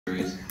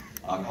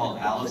called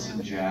Alice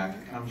and Jack.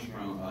 It comes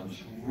from a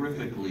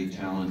terrifically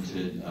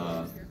talented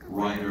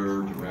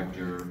writer,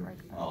 director,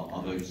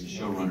 although he's the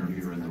showrunner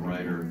here and the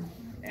writer,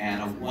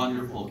 and a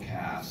wonderful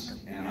cast.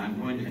 And I'm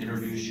going to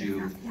introduce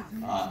you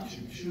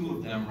to two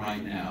of them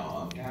right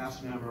now, a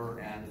cast member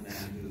and the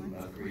man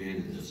who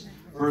created this.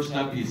 First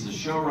up, he's the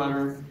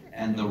showrunner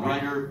and the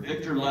writer,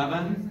 Victor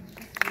Levin.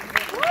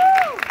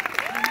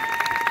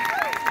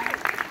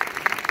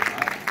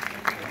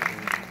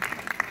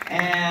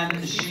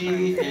 And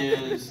she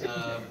is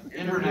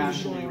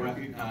internationally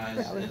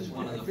recognized as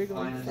one of the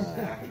finest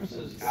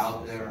actresses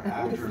out there,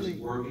 actors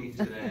working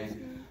today.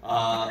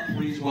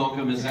 Please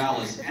welcome as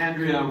Alice,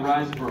 ANDREA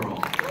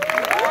RISEBOROUGh.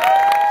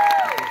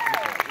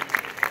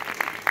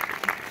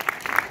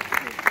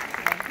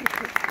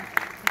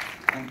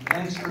 And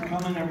thanks for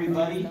coming,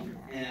 everybody.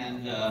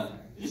 And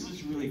this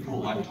is really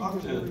cool. I've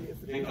talked to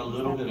Vic a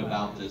little bit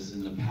about this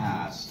in the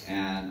past,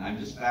 and I'm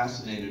just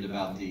fascinated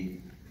about the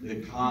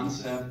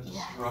concept, the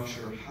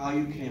structure, how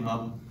you came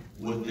up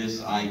with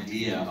this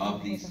idea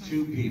of these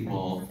two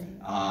people,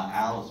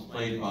 Alice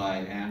played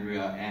by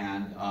ANDREA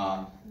and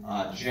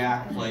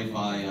Jack played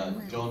by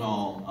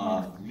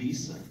Donal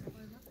Leeson.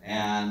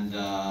 And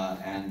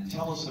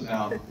tell us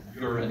about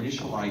your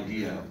initial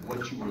idea,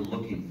 what you were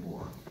looking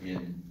for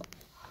in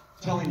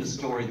telling a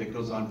story that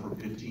goes on for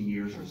 15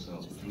 years or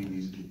so between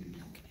these two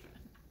people.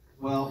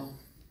 Well,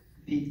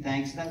 Pete,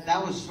 thanks.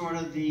 That was sort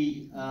of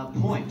the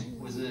point,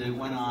 was that it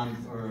went on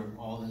for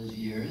all those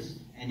years,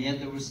 and yet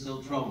there was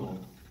still trouble.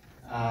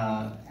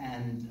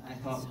 And I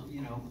thought,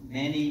 you know,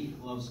 many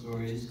love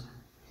stories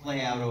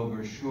play out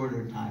over a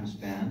shorter time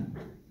span.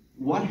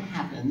 What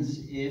happens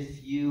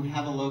if you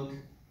have a look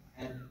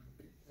at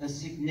a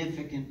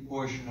significant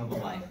portion of a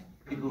life?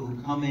 People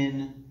who come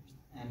in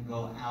and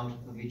go out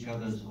of each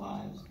other's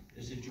lives,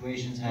 their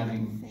situations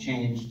having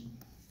changed,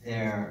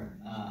 their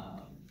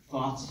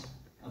thoughts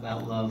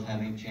about love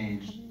having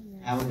changed.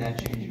 How would that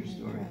change your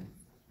story?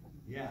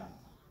 Yeah.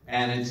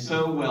 And it's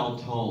so well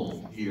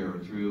told here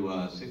through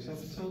 6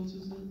 episodes,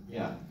 is it?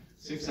 Yeah,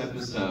 6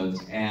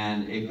 episodes,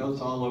 and it goes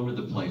all over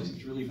the place.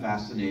 It's really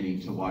fascinating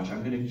to watch.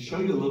 I'm going to show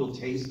you a little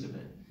taste of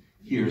it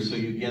here so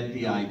you get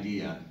the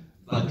idea,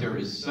 but there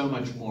is so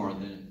much more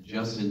than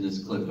just in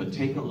this clip. But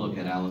take a look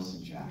at Alice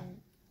and Jack.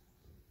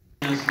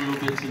 Just little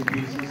bits and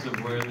pieces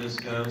of where this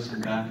goes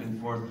and back and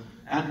forth.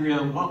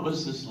 ANDREA, what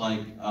was this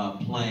like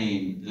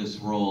playing this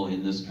role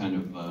in this kind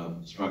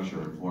of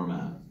structure and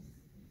format?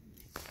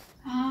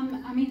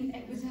 I mean,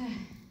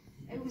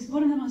 it was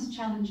one of the most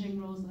challenging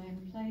roles that I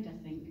ever played, I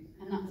think,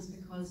 and that was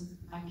because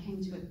I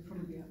came to it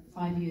probably about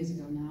 5 years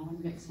ago now, and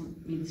Vic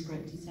sent me the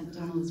script. He sent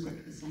Donal the script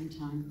at the same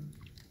time,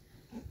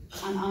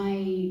 and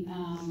I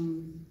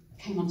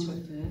came onto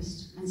it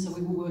first, and so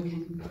we were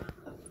working,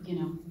 you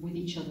know, with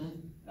each other.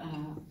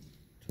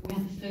 We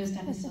had the first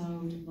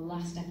episode, the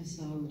last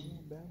episode,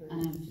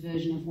 and a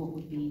version of what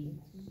would be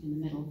in the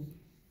middle.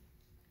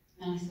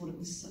 And I thought it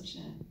was such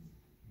a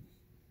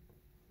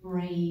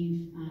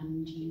brave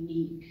and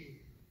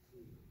unique,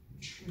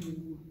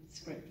 true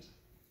script.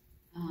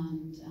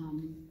 And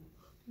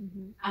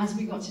as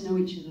we got to know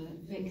each other,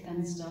 Vic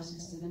then started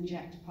to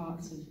inject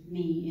parts of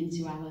me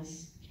into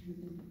Alice.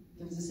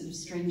 There was a sort of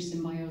strange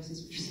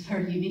symbiosis, which was a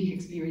very unique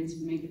experience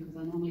for me because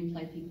I normally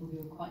play people who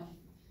are quite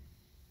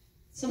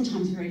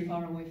sometimes very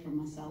far away from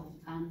myself,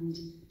 and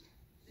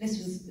this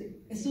was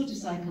a sort of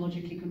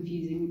psychologically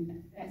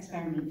confusing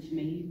experiment for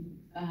me,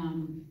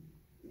 and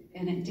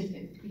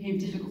it became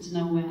difficult to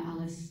know where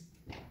Alice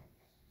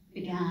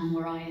began,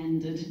 where I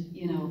ended.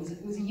 You know,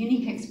 it was a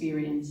unique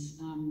experience,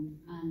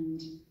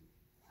 and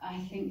I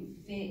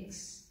think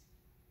Vic's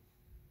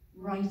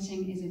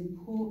writing is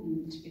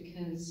important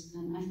because,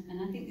 and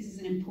I think this is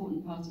an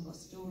important part of our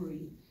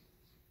story.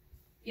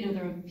 You know,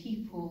 there are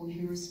people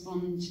who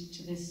respond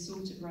to this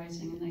sort of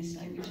writing and they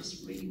say, we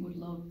just really would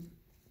love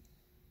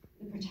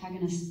the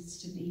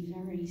protagonists to be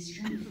very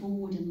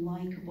straightforward and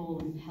likeable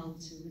and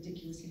held to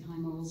ridiculously high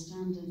moral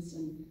standards,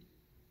 and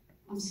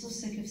I'm so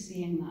sick of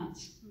seeing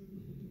that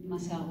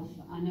myself.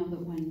 I know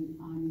that when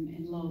I'm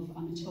in love,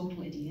 I'm a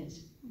total idiot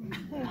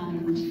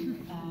and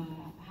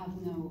have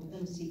no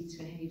ability to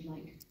behave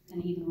like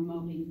an even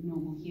remotely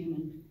normal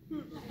human.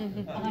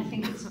 And I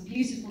think it's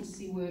beautiful to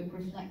see work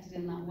reflected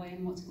in that way,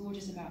 and what's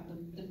gorgeous about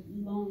the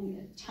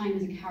long time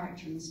as a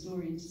character in the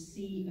story, and to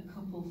see a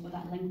couple for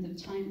that length of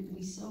time.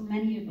 We, so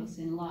many of us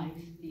in life,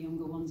 the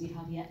younger ones who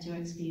have yet to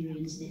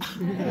experience it,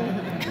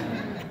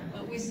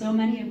 but we're so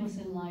many of us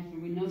in life,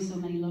 and we know so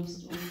many love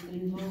stories that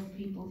involve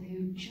people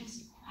who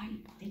just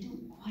they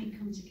don't quite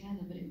come together,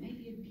 but it may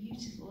be a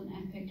beautiful and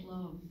epic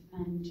love,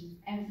 and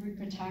every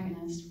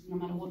protagonist, no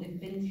matter what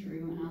they've been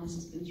through, and Alice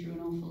has been through an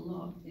awful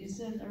lot, they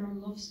deserve their own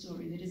love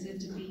story. They deserve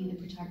to be the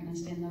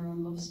protagonist in their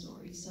own love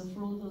story. So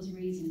for all of those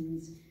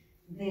reasons,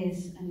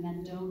 this, and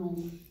then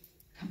Donal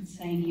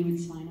saying he would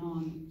sign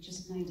on,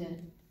 just made it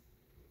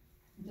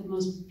the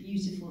most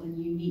beautiful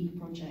and unique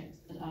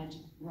project that I'd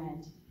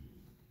read.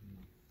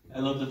 I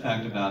love the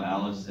fact about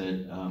Alice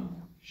that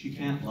she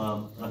can't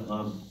let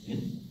love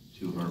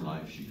into her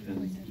life. She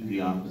can do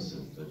the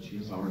opposite, but she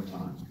has a hard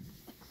time.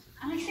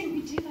 And I think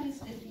we do that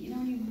as, you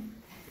know,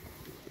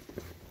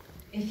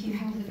 if you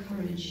have the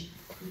courage,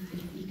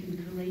 if you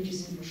can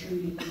courageously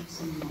truly love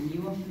someone,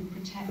 you often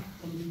protect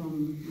them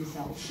from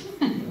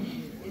yourself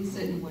in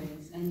certain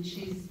ways. And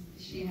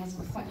she has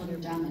quite a lot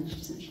of damage,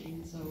 doesn't she?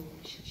 So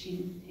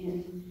she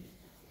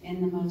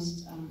in the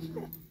most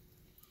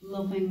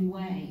loving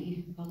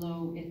way,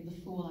 although the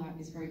fallout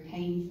is very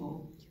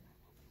painful,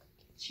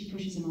 she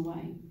pushes him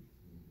away.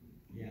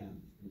 Yeah,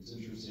 it's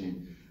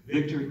interesting.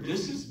 Victor,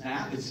 this is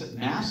it's a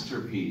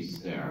masterpiece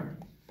there,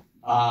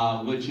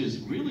 which is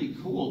really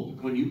cool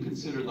when you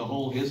consider the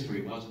whole history.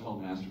 It was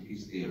called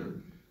Masterpiece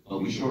Theater,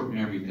 but we shorten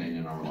everything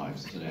in our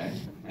lives today.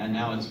 And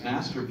now it's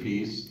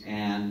Masterpiece,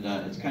 and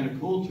it's kind of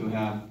cool to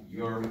have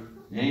your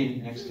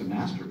name next to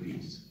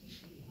Masterpiece.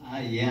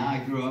 Yeah,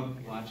 I grew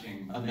up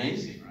watching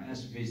Amazing, right?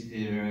 Masterpiece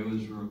Theater. It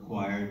was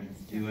required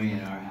doing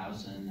at our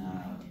house, and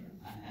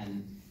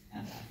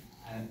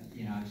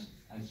you know,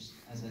 as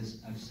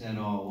I've said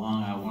all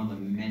along, one of the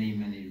many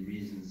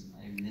reasons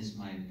I miss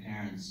my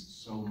parents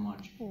so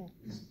much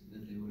is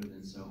that they would have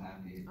been so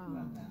happy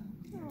about that.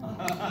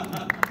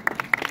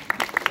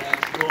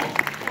 That's cool.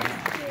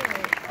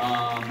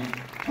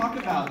 Talk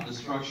about the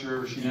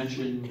structure. She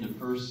mentioned the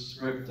first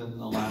script and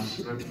the last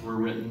script were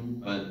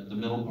written, but the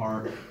middle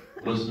part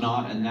was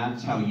not, and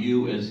that's how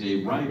you as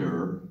a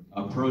writer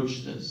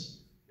approached this,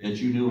 that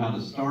you knew how to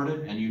start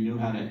it and you knew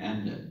how to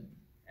end it.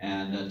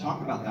 And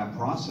talk about that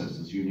process.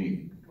 It's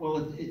unique.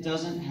 Well, it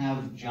doesn't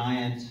have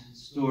giant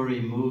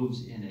story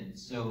moves in it,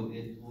 so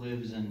it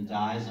lives and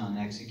dies on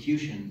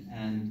execution.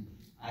 And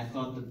I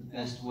thought the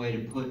best way to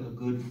put a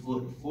good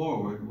foot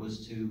forward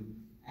was to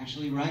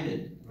actually write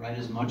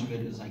as much of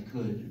it as I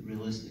could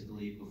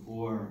realistically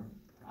before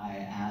I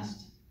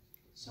asked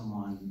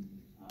someone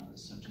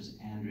such as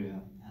Andrea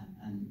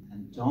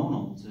and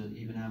Donald to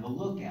even have a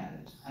look at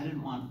it. I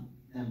didn't want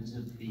them to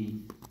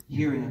be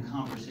hearing a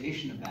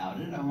conversation about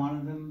it. I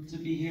wanted them to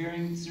be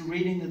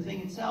reading the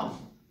thing itself.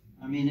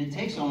 I mean, it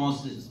takes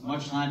almost as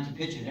much time to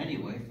pitch it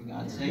anyway, for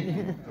God's sake,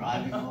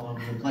 driving all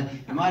over the place.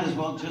 You might as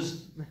well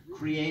just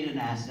create an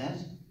asset,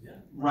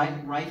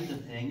 write the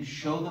thing,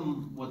 show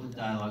them what the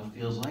dialogue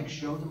feels like,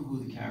 show them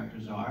who the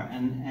characters are,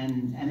 and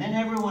then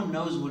everyone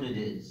knows what it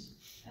is.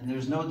 And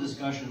there's no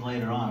discussion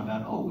later on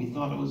about, oh, we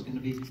thought it was going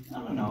to be,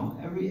 no.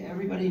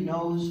 Everybody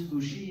knows who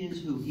she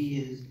is, who he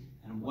is,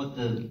 and what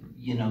the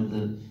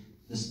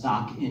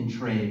stock in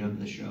trade of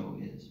the show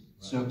is.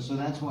 So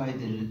that's why I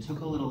did it. It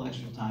took a little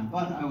extra time,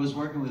 but I was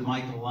working with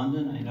Michael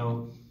London. I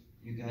know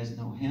you guys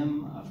know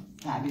him, a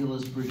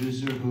fabulous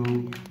producer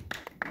who,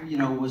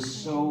 was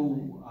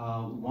so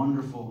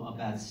wonderful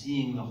about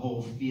seeing the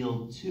whole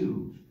field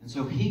too. And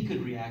so he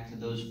could react to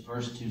those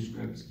first two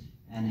scripts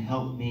and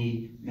help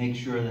me make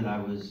sure that I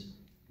was,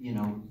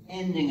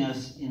 ending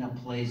us in a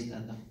place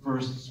that the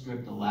first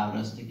script allowed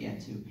us to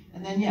get to.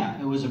 And then,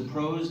 it was a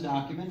prose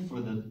document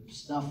for the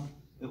stuff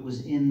that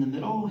was in the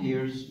middle.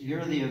 Here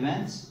are the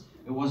events.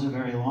 It wasn't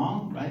very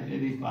long, right?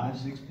 Maybe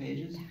 5-6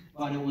 pages.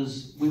 But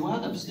we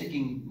wound up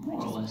sticking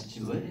more or less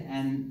to it,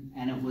 and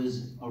it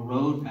was a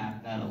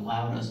roadmap that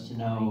allowed us to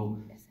know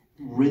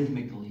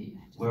rhythmically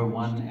where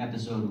one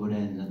episode would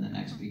end and the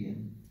next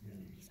begin.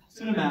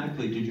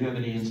 Cinematically, did you have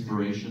any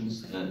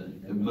inspirations,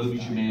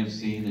 movies you may have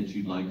seen that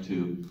you'd like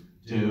to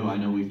do? I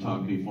know we've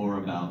talked before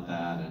about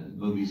that, and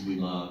movies we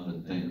love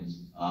and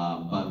things,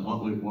 but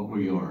what were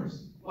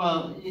yours?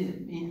 Well,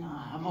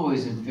 I'm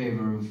always in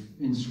favor of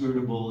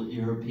inscrutable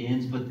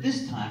Europeans, but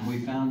this time we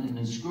found an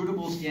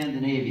inscrutable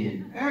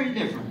Scandinavian, very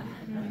different.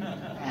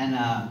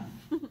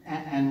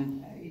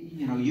 And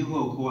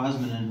Juho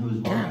Kuosmanen,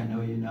 whose work I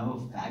know you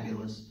know, a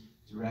fabulous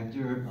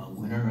director, a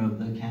winner of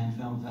the Cannes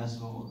Film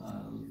Festival,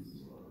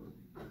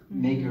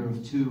 maker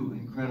of 2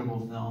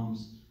 incredible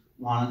films,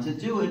 wanted to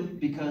do it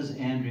because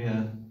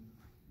Andrea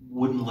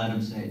wouldn't let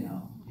him say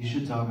no. You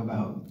should talk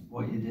about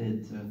what you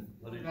did to...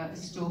 About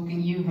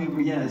Stalking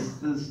Juho. Yes,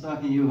 the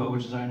Stalking Juho,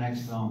 which is our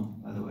next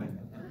film, by the way.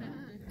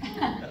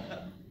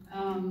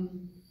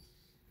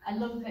 I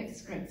love Vic's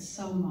script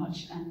so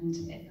much, and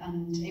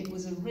it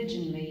was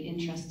originally,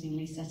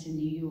 interestingly, set in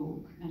New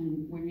York,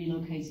 and we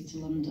relocated to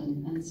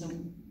London, and so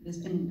there's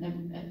been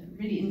a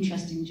really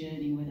interesting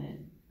journey with it.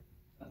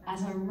 But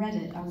as I read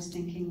it, I was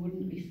thinking,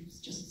 wouldn't it be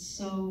just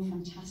so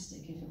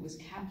fantastic if it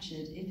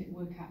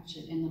were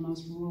captured in the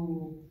most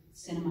raw,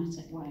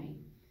 cinematic way?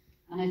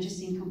 And I'd just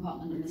seen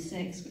Compartment No.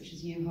 6, which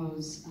is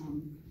Juho's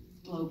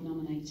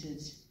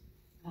Globe-nominated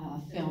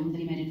film that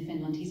he made in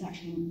Finland. He's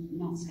actually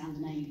not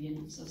Scandinavian.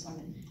 I'm so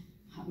sorry.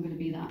 I'm going to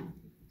be that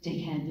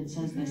dickhead that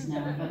says this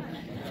now, but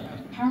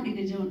apparently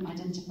they don't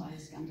identify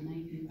as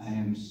Scandinavians. I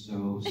am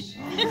so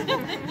sorry.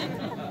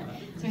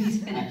 So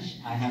he's Finnish.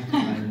 I have to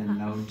write a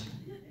note.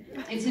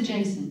 It's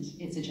adjacent.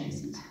 It's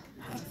adjacent.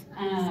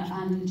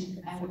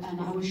 And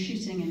I was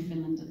shooting in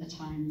Finland at the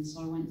time, so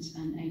I went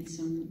and ate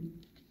some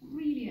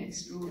really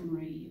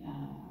extraordinary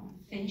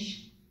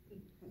fish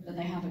that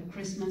they have at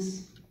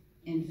Christmas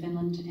in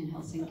Finland, in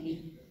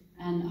Helsinki.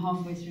 And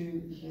halfway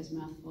through the first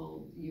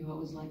mouthful, Juho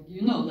was like,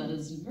 that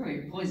is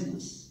very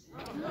poisonous.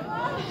 I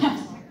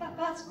was like,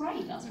 that's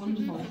great, that's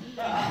wonderful.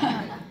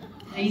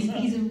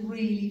 He's a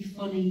really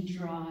funny,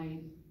 dry,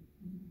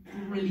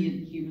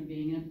 brilliant human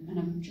being,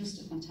 and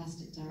just a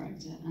fantastic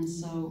director. And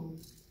so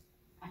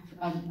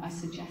I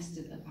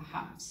suggested that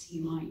perhaps he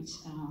might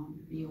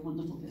be a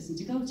wonderful person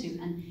to go to,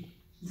 and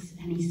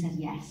he said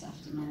yes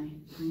after my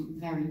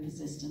very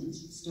persistent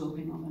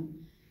stalking of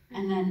him.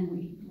 And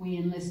then we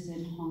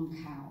enlisted Hong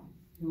Kao,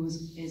 who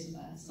is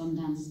a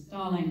Sundance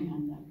darling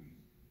and a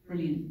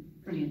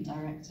brilliant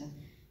director.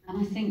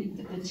 And I think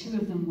that the two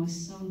of them were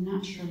so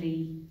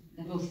naturally,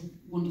 they're both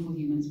wonderful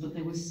humans, but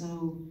they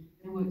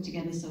worked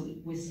together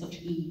with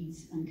such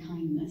ease and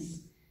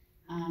kindness,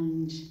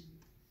 and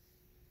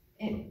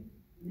it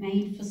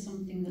made for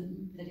something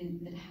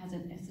that has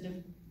a sort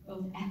of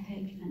both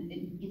epic and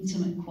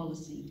intimate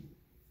quality,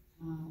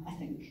 I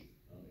think.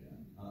 Oh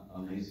yeah,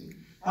 amazing.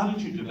 How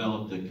did you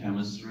develop the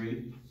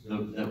chemistry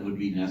that would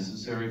be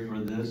necessary for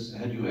this?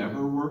 Had you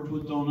ever worked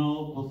with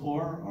Donald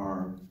before,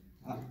 or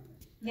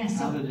yes,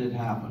 how did it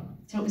happen?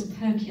 So it was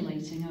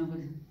percolating over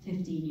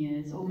 15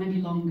 years, or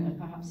maybe longer,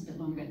 perhaps a bit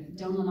longer.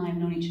 Donald and I have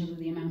known each other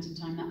the amount of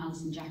time that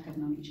Alice and Jack have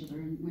known each other,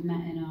 and we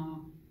met in our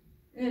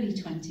early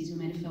 20s. We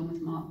made a film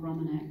with Mark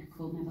Romanek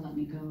called Never Let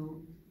Me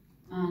Go,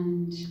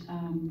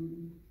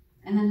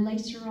 and then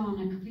later on,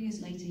 a couple of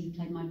years later, he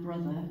played my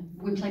brother.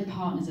 We played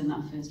partners in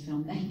that first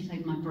film. Then he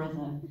played my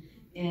brother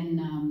in,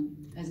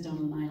 as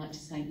Donald and I like to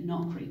say,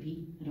 not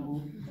creepy at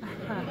all.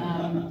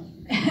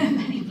 And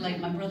then he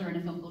played my brother in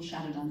a film called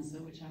Shadow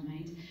Dancer, which I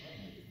made.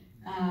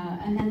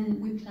 And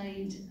then we would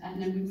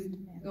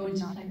go in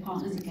to play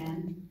partners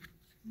again.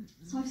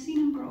 So I've seen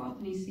him grow up,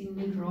 and he's seen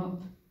me grow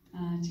up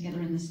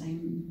together in the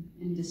same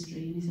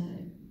industry, and he's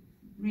a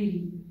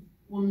really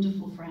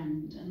wonderful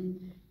friend.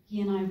 And he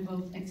and I have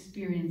both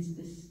experienced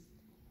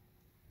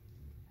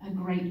a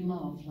great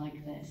love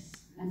like this.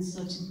 And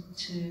so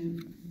to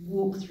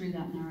walk through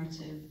that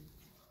narrative,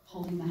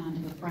 holding the hand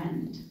of a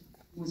friend,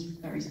 was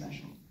very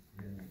special.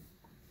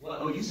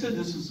 Well, you said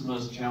this was the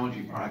most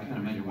challenging part. I can't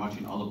imagine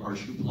watching all the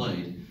parts you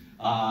played.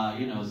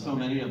 So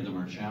many of them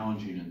are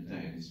challenging and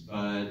things,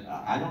 but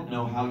I don't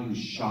know how you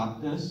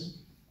shot this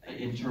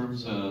in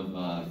terms of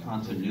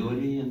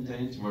continuity and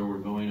things, where we're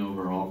going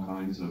over all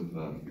kinds of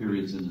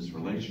periods in this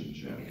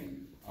relationship,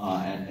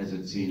 as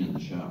it's seen in the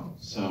show.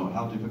 So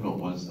how difficult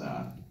was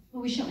that?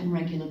 Well, we shot in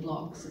regular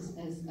blocks,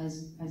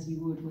 as you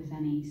would with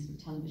any sort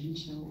of television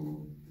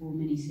show or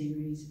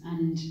miniseries.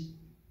 And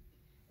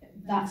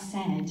that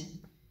said,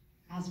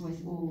 as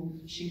with all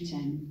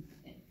shooting,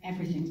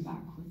 everything's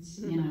backwards.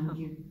 You know,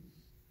 you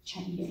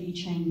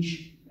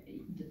change.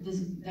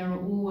 There are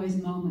always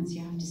moments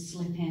you have to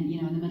slip in.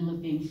 You know, in the middle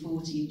of being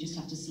 40, you just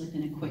have to slip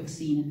in a quick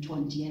scene at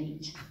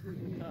 28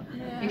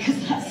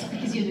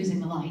 because you're losing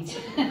the light.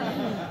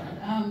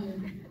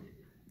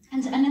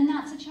 And then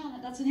that's a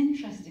challenge. That's an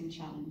interesting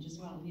challenge as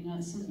well. You know,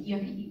 it's something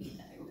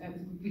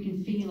we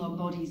can feel our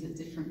bodies at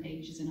different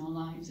ages in our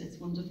lives. It's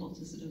wonderful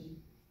to sort of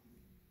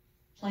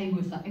play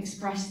with that,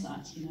 express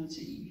that. You know,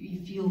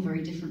 you feel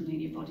very differently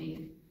in your body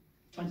at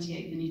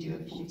 28 than you do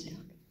at 40.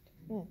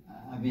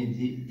 I mean,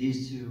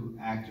 these two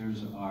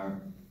actors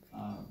are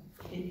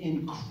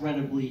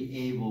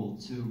incredibly able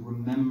to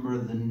remember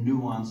the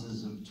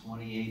nuances of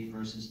 28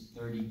 versus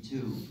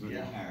 32 for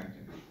the character.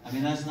 I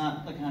mean, that's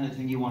not the kind of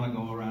thing you want to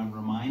go around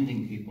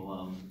reminding people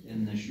of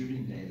in the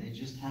shooting day. They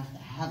just have to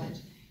have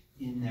it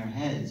in their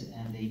heads,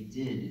 and they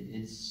did.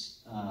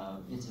 It's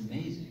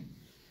amazing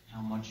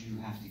how much you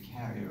have to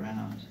carry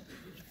around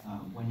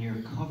when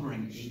you're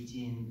covering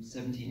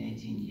 17,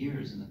 18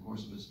 years in the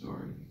course of a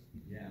story.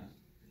 Yeah.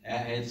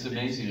 It's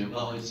amazing.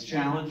 Well, it's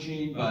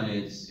challenging, but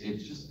it's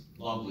just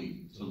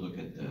lovely to look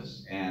at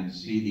this and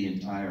see the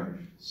entire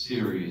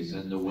series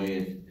and the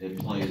way it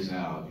plays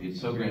out. It's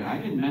so great. I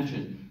didn't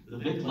mention the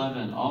Vic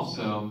Levin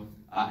also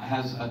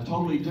has a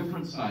totally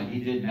different side.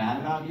 He did Mad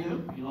About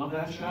You. You love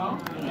that show?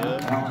 You know,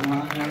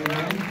 and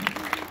everything.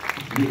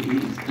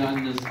 He's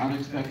done this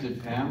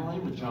Unexpected Family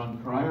with John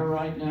Cryer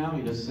right now.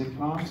 He does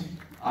sitcoms.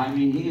 I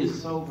mean, he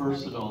is so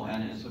versatile,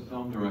 and is a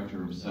film director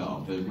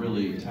himself, a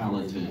really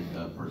talented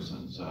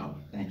person. So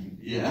thank you.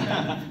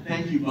 Yeah,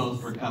 thank you both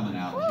for coming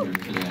out here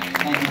today.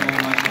 Thank you very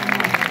much.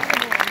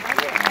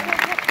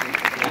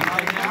 And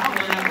right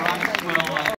now,